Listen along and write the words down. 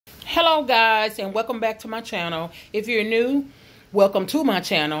Hello guys, and welcome back to my channel. If you're new, welcome to my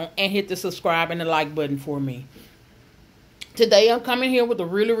channel, and hit the subscribe and the like button for me. Today I'm coming here with a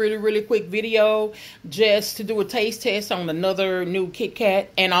really quick video just to do a taste test on another new Kit Kat,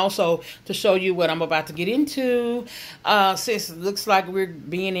 and also to show you what I'm about to get into since it looks like we're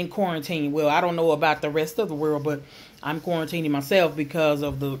being in quarantine. Well, I don't know about the rest of the world, but I'm quarantining myself because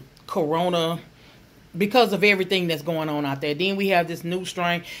of the corona, because of everything that's going on out there. Then we have this new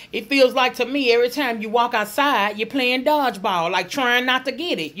strain. It feels like to me every time you walk outside, you're playing dodgeball, like trying not to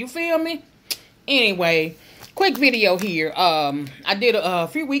get it. You feel me? Anyway, quick video here. I did a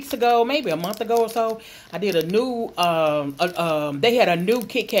few weeks ago, maybe a month ago or so, I did a new, they had a new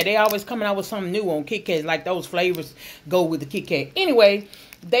Kit Kat. They always coming out with something new on Kit Kat, like those flavors go with the Kit Kat. Anyway,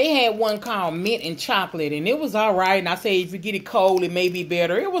 they had one called mint and chocolate, and it was all right. And I say if you get it cold, it may be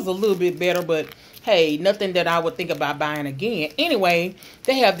better. It was a little bit better, but hey, nothing that I would think about buying again. Anyway,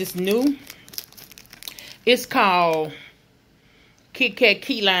 they have this new, it's called Kit Kat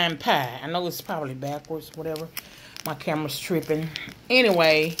Key Lime Pie. I know it's probably backwards, whatever. My camera's tripping.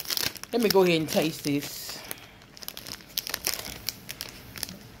 Anyway, let me go ahead and taste this.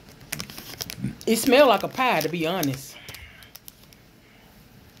 It smells like a pie, to be honest.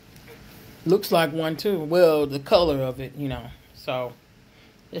 Looks like one too. Well, the color of it, you know. So,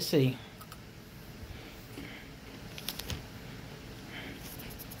 let's see.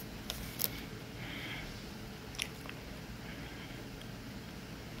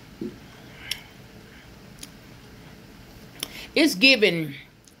 It's giving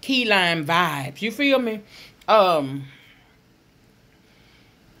key lime vibes. You feel me? From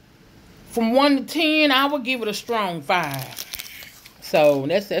 1 to 10, I would give it a strong 5. So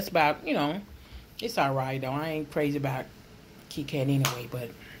that's about, you know, it's all right though. I ain't crazy about Kit Kat anyway. But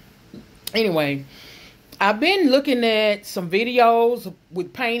anyway, I've been looking at some videos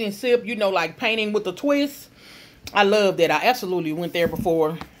with paint and sip. You know, like painting with a twist. I love that. I absolutely went there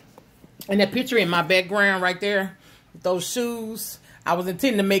before. And that picture in my background right there, those shoes, I was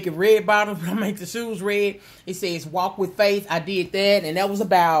intending to make it red bottoms, but I make the shoes red. It says walk with faith. I did that, and that was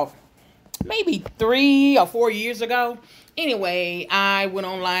about maybe 3 or 4 years ago. Anyway, I went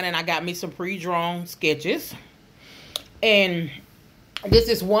online and I got me some pre-drawn sketches, and this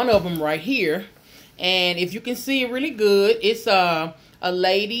is one of them right here. And if you can see it really good, it's a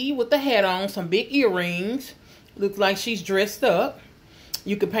lady with a hat on, some big earrings. Looks like she's dressed up.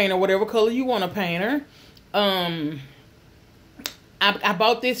 You can paint her whatever color you want to paint her. I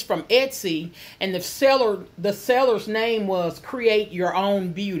bought this from Etsy, and the seller's name was Create Your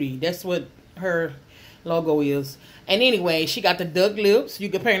Own Beauty. That's what her logo is. And anyway, she got the duck lips. You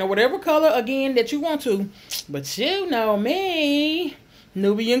can paint her whatever color again that you want to. But you know me,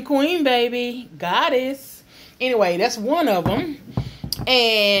 Nubian queen, baby, goddess. Anyway, that's one of them.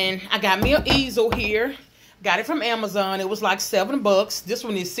 And I got me an easel here. Got it from Amazon. It was like $7. This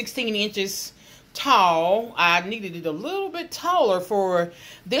one is 16 inches tall. I needed it a little bit taller for,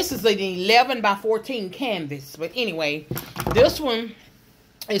 this is an 11 by 14 canvas. But anyway, this one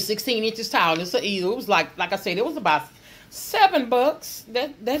is 16 inches tall. It's an easel. It was like I said, it was about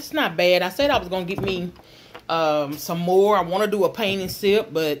 $7. That's not bad. I said I was gonna get me some more. I want to do a paint and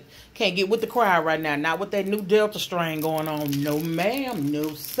sip, but can't get with the crowd right now. Not with that new Delta strain going on. No ma'am,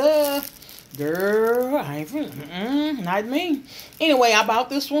 no sir. Girl, I ain't not me. Anyway, I bought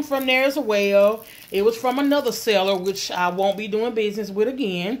this one from there as well. It was from another seller, which I won't be doing business with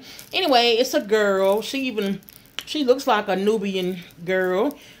again. Anyway, it's a girl. She looks like a Nubian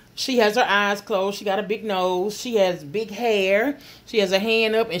girl. She has her eyes closed. She got a big nose. She has big hair. She has a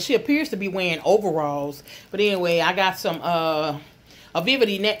hand up, and she appears to be wearing overalls. But anyway, I got some a vivid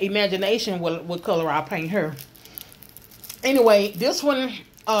imagination what color I'll paint her. Anyway, this one.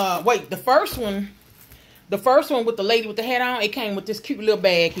 Wait, the first one with the lady with the hat on, it came with this cute little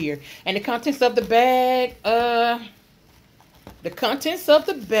bag here. And the contents of the bag,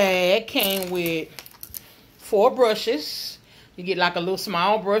 came with 4 brushes. You get like a little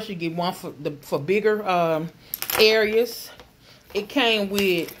small brush. You get one for bigger areas. It came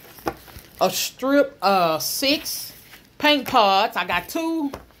with a strip of 6 paint pods. I got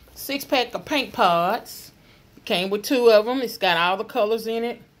 2 6-pack of paint pods. Came with 2 of them. It's got all the colors in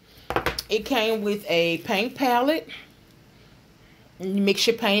it. It came with a paint palette. You mix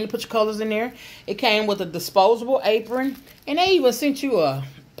your paint and put your colors in there. It came with a disposable apron. And they even sent you a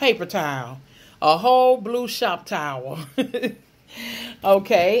paper towel. A whole blue shop towel.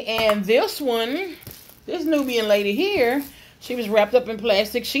 Okay. And this one, this Nubian lady here, she was wrapped up in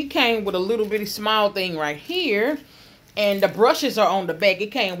plastic. She came with a little bitty small thing right here. And the brushes are on the back.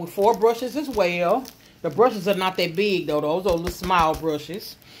 It came with 4 brushes as well. The brushes are not that big, though. Those are little small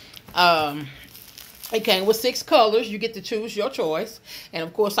brushes. It came with 6 colors. You get to choose your choice. And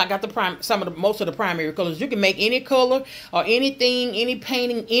of course, I got the most of the primary colors. You can make any color or anything, any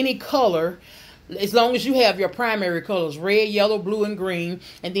painting, any color, as long as you have your primary colors: red, yellow, blue, and green.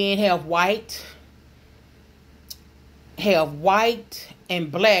 And then have white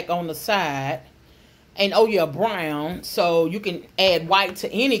and black on the side. And oh yeah, brown. So you can add white to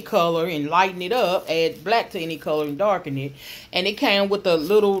any color and lighten it up. Add black to any color and darken it. And it came with a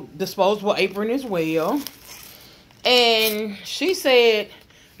little disposable apron as well. And she said,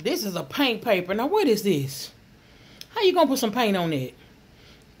 this is a paint paper. Now what is this? How you gonna put some paint on it?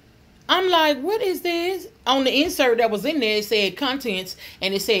 I'm like, what is this? On the insert that was in there, it said contents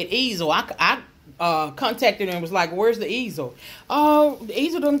and it said easel. I contacted her and was like, where's the easel? Oh, the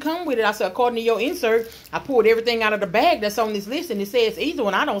easel doesn't come with it. I said, according to your insert, I pulled everything out of the bag that's on this list and it says easel,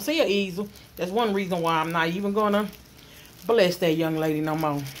 and I don't see an easel. That's one reason why I'm not even gonna bless that young lady no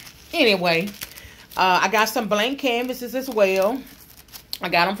more. Anyway, I got some blank canvases as well. I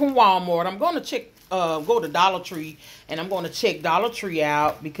got them from Walmart. I'm gonna check, go to Dollar Tree, and I'm gonna check Dollar Tree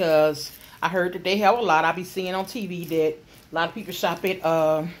out because I heard that they have a lot. I be seeing on TV that a lot of people shop at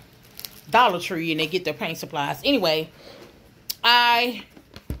Dollar Tree and they get their paint supplies. Anyway, I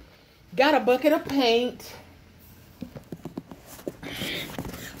got a bucket of paint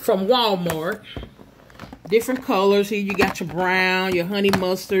from Walmart. Different colors. Here you got your brown, your honey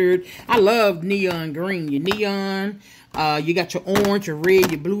mustard. I love neon green. Your neon. You got your orange, your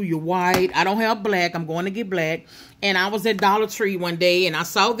red, your blue, your white. I don't have black. I'm going to get black. And I was at Dollar Tree one day and I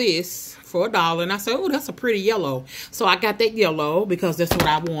saw this for $1. And I said, oh, that's a pretty yellow. So I got that yellow because that's what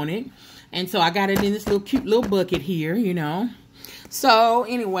I wanted. And so I got it in this little cute little bucket here, you know. So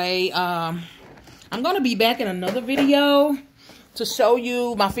anyway, I'm going to be back in another video to show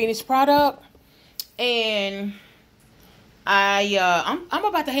you my finished product. And I'm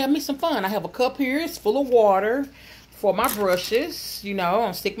about to have me some fun. I have a cup here. It's full of water for my brushes. You know, I'm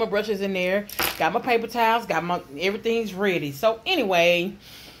going to stick my brushes in there. Got my paper towels. Got my, everything's ready. So anyway,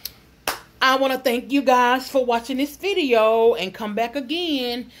 I want to thank you guys for watching this video and come back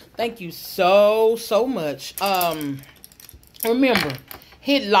again. Thank you so much. Remember,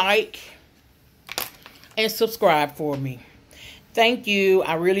 hit like and subscribe for me. Thank you.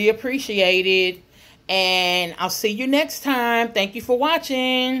 I really appreciate it. And I'll see you next time. Thank you for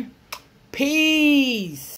watching. Peace.